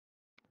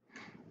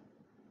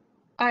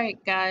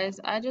Alright guys,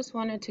 I just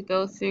wanted to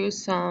go through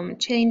some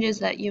changes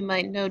that you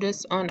might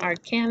notice on our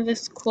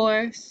Canvas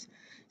course.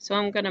 So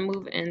I'm going to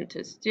move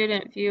into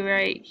student view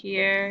right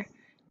here.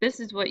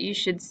 This is what you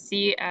should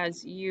see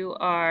as you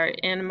are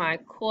in my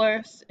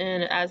course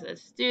and as a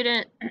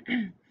student.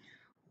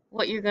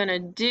 What you're going to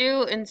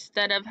do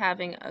instead of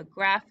having a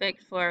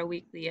graphic for our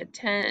weekly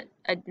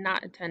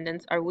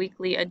our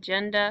weekly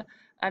agenda,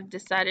 I've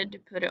decided to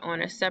put it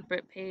on a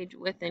separate page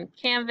within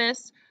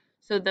Canvas.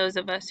 So those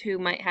of us who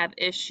might have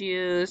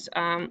issues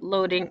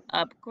loading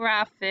up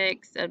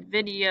graphics and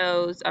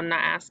videos, I'm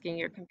not asking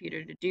your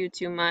computer to do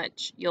too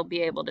much. You'll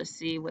be able to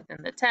see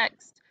within the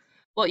text.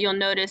 What you'll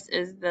notice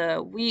is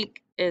the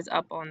week is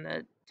up on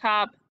the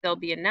top. There'll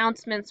be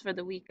announcements for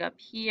the week up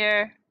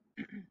here.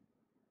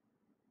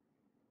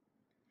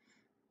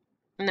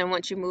 And then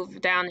once you move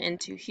down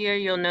into here,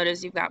 you'll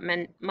notice you've got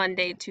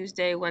Monday,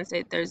 Tuesday,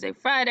 Wednesday, Thursday,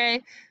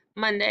 Friday.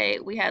 Monday,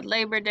 we had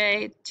Labor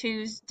Day.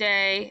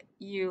 Tuesday,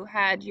 you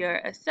had your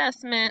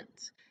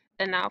assessment.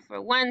 And now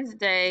for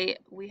Wednesday,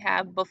 we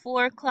have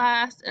before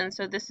class. And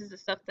so this is the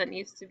stuff that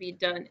needs to be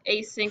done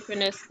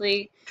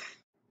asynchronously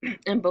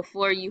and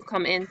before you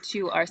come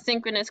into our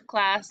synchronous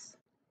class.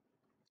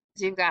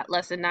 So you've got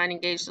lesson 9,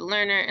 engage the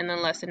learner, and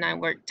then lesson 9,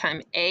 work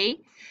time A.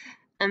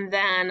 And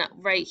then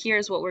right here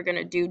is what we're going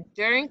to do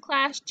during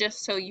class,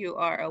 just so you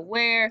are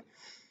aware.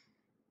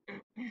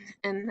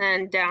 And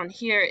then down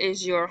here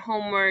is your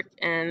homework,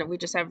 and we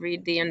just have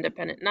read the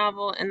independent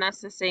novel, and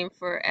that's the same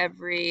for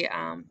every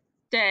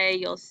day.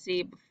 You'll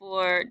see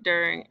before,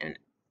 during, and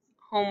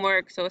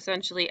homework, so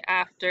essentially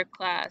after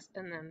class,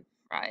 and then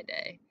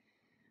Friday.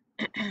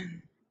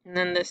 And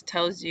then this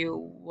tells you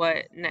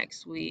what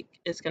next week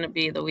is going to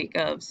be, the week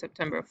of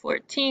September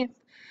 14th.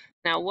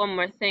 Now, one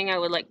more thing I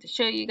would like to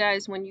show you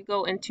guys, when you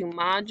go into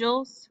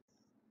modules,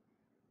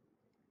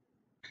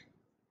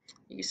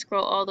 you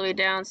scroll all the way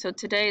down. So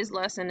today's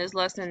lesson is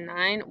lesson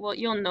 9. What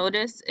you'll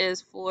notice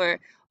is for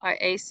our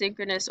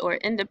asynchronous or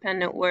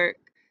independent work,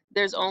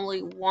 there's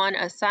only one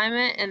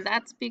assignment, and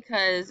that's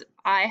because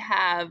I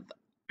have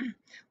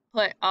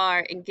put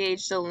our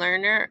engage the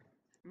learner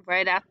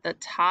right at the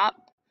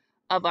top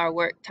of our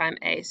work time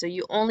A. So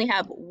you only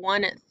have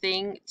one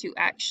thing to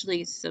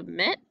actually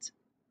submit,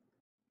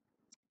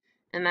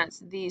 and that's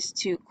these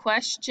 2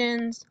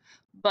 questions,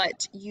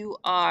 but you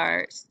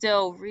are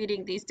still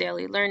reading these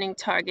daily learning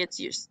targets,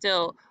 you're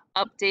still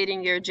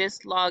updating your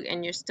gist log,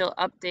 and you're still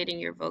updating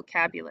your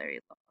vocabulary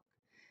log.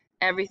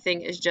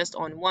 Everything is just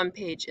on 1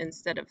 page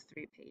instead of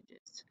 3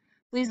 pages.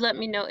 Please let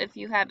me know if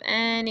you have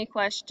any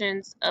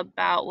questions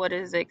about what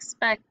is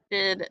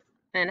expected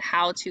and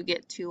how to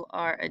get to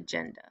our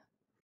agenda.